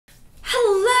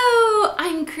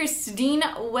Christine.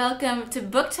 Welcome to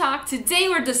Book Talk. Today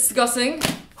we're discussing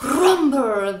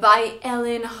Rumble by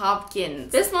Ellen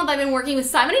Hopkins. This month I've been working with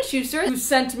Simon & Schuster, who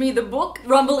sent me the book.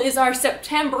 Rumble is our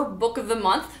September book of the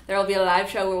month. There will be a live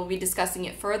show where we'll be discussing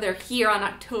it further here on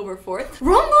October 4th.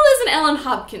 Rumble is an Ellen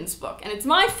Hopkins book, and it's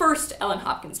my first Ellen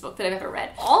Hopkins book that I've ever read.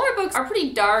 All her books are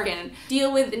pretty dark and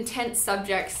deal with intense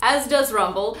subjects, as does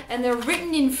Rumble, and they're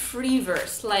written in free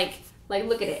verse. Like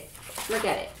look at it. Look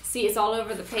at it. See, it's all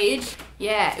over the page.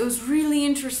 Yeah, it was really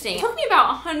interesting. It took me about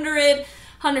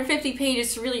 150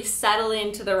 pages to really settle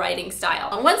into the writing style.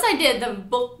 And once I did, the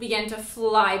book began to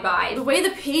fly by. The way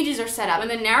the pages are set up, when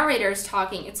the narrator is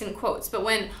talking, it's in quotes, but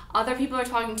when other people are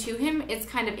talking to him, it's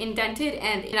kind of indented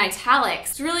and in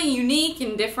italics. It's really unique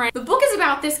and different. The book is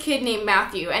about this kid named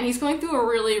Matthew, and he's going through a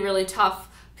really tough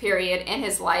period in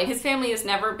his life. His family has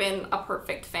never been a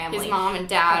perfect family. His mom and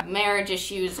dad, marriage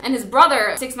issues, and his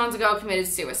brother 6 months ago committed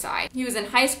suicide. He was in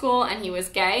high school and he was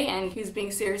gay and he was being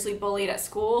seriously bullied at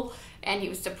school and he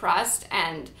was depressed,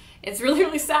 and it's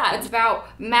really sad. It's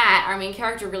about Matt, our main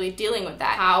character, really dealing with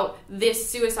that. How this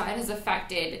suicide has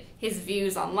affected his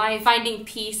views on life, finding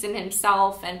peace in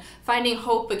himself, and finding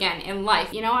hope again in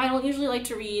life. You know, I don't usually like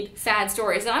to read sad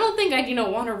stories, and I don't think I'd,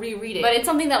 want to reread it. But it's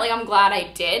something that, I'm glad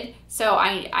I did. So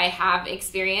I have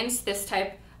experienced this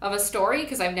type of a story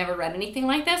because I've never read anything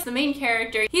like this. The main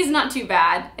character, he's not too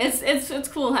bad. It's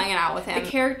cool hanging out with him. The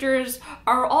characters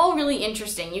are all really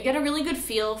interesting. You get a really good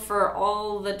feel for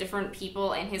all the different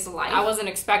people in his life. I wasn't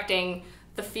expecting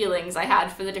the feelings I had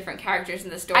for the different characters in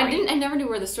the story. I never knew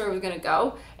where the story was gonna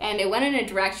go, and it went in a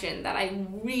direction that I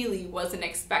really wasn't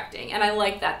expecting, and I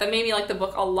like that. That made me like the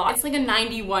book a lot. It's like a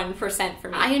 91% for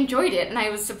me. I enjoyed it, and I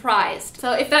was surprised.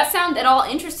 So if that sounded at all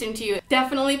interesting to you,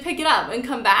 definitely pick it up and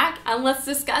come back, and let's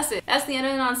discuss it. That's the end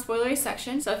of the non-spoilery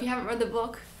section, so if you haven't read the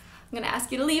book, I'm gonna ask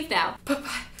you to leave now.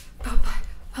 Bye-bye, bye-bye,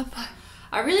 bye-bye.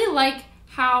 I really like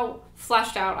how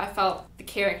fleshed out I felt the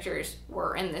characters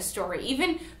were in this story.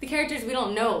 Even the characters we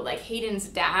don't know, like Hayden's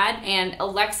dad and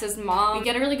Alexa's mom, we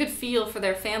get a really good feel for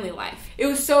their family life. It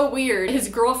was so weird. His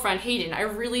girlfriend, Hayden, I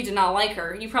really did not like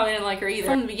her. You probably didn't like her either.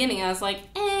 From the beginning, I was like,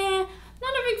 not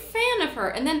a big fan of her.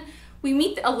 And then we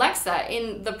meet Alexa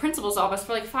in the principal's office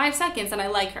for like 5 seconds, and I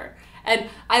like her. And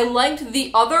I liked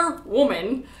the other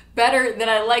woman better than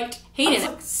I liked Hayden. I was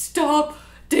like, stop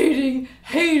dating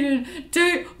Hayden,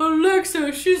 date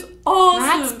Alexa, she's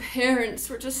awesome. Matt's parents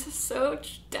were just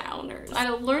such downers.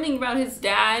 I'm learning about his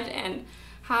dad and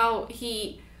how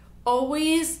he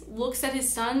always looks at his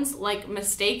sons like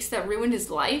mistakes that ruined his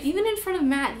life. Even in front of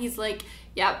Matt, he's like,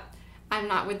 yep, I'm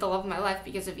not with the love of my life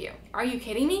because of you. Are you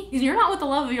kidding me? You're not with the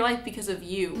love of your life because of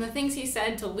you. And the things he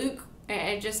said to Luke,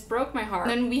 it just broke my heart.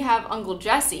 Then we have Uncle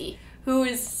Jesse, who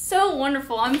is so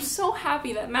wonderful. I'm so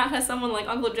happy that Matt has someone like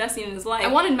Uncle Jesse in his life. I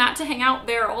wanted Matt to hang out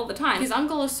there all the time. His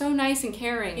uncle is so nice and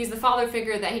caring. He's the father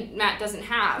figure that Matt doesn't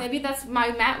have. Maybe that's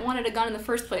why Matt wanted a gun in the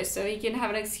first place, so he can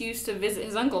have an excuse to visit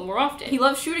his uncle more often. He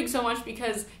loves shooting so much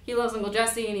because he loves Uncle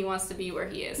Jesse and he wants to be where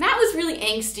he is. Matt was really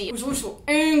angsty. He was always so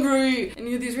angry, and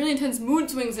he had these really intense mood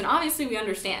swings, and obviously we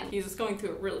understand. He's just going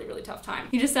through a really tough time.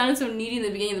 He just sounded so needy in the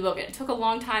beginning of the book, and it took a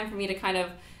long time for me to kind of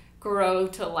grow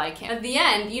to like him. At the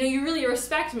end, you really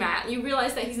respect Matt. You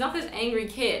realize that he's not this angry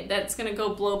kid that's gonna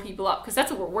go blow people up, because that's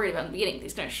what we're worried about in the beginning.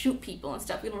 He's gonna shoot people and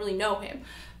stuff. We don't really know him.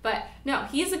 But no,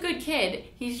 he's a good kid.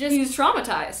 He's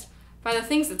traumatized by the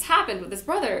things that's happened with his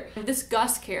brother. This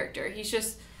Gus character, he's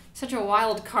just such a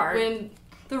wild card. When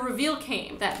the reveal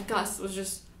came that Gus was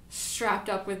just strapped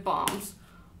up with bombs,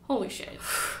 holy shit.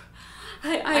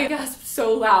 I gasped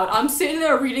so loud. I'm sitting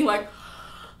there reading like,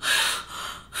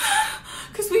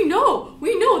 because we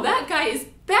know that guy is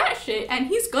batshit and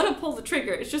he's gonna pull the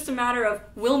trigger. It's just a matter of,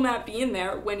 will Matt be in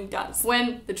there when he does?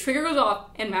 When the trigger goes off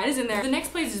and Matt is in there, the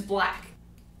next page is black.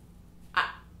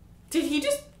 Did he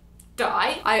just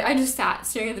die? I just sat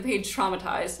staring at the page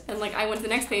traumatized, and I went to the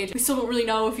next page. We still don't really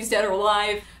know if he's dead or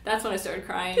alive. That's when I started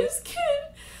crying. This kid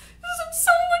has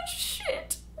so much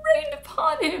shit rained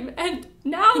upon him, and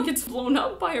now he gets blown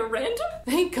up by a random?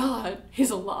 Thank God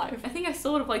he's alive. I think I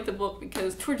still would have liked the book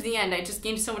because towards the end I just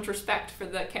gained so much respect for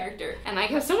the character, and I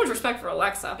have so much respect for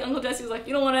Alexa. Uncle Jesse was like,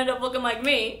 you don't want to end up looking like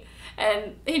me,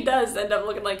 and he does end up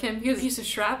looking like him because a piece of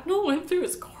shrapnel went through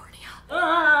his cornea.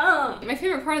 My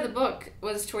favorite part of the book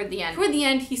was toward the end. Toward the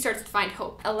end, he starts to find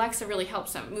hope. Alexa really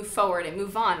helps him move forward and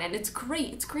move on, and it's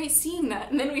great. It's great seeing that.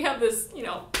 And then we have this,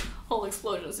 whole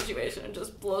explosion situation and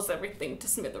just blows everything to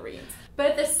smithereens. But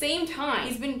at the same time,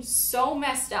 he's been so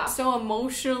messed up, so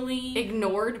emotionally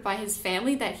ignored by his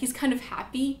family that he's kind of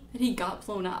happy that he got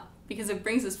blown up because it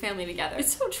brings his family together.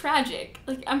 It's so tragic.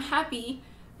 I'm happy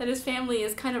that his family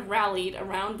is kind of rallied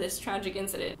around this tragic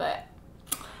incident, but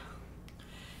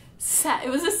sad. It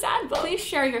was a sad book. Please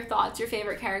share your thoughts, your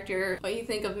favorite character, what you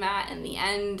think of Matt in the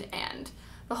end, and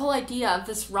the whole idea of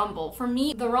this rumble. For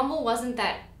me, the rumble wasn't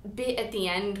that bit at the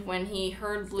end when he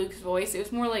heard Luke's voice. It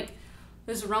was more like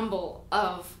this rumble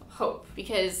of hope,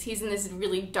 because he's in this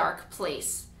really dark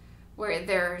place where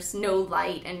there's no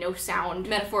light and no sound,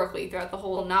 metaphorically, throughout the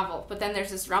whole novel. But then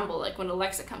there's this rumble, like when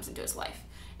Alexa comes into his life,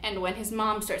 and when his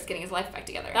mom starts getting his life back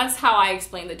together. That's how I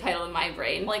explained the title in my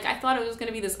brain. Like, I thought it was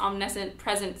gonna be this omniscient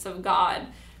presence of God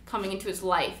coming into his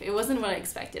life. It wasn't what I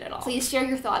expected at all. Please share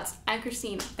your thoughts. I'm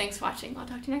Christine. Thanks for watching. I'll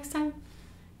talk to you next time.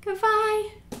 Goodbye.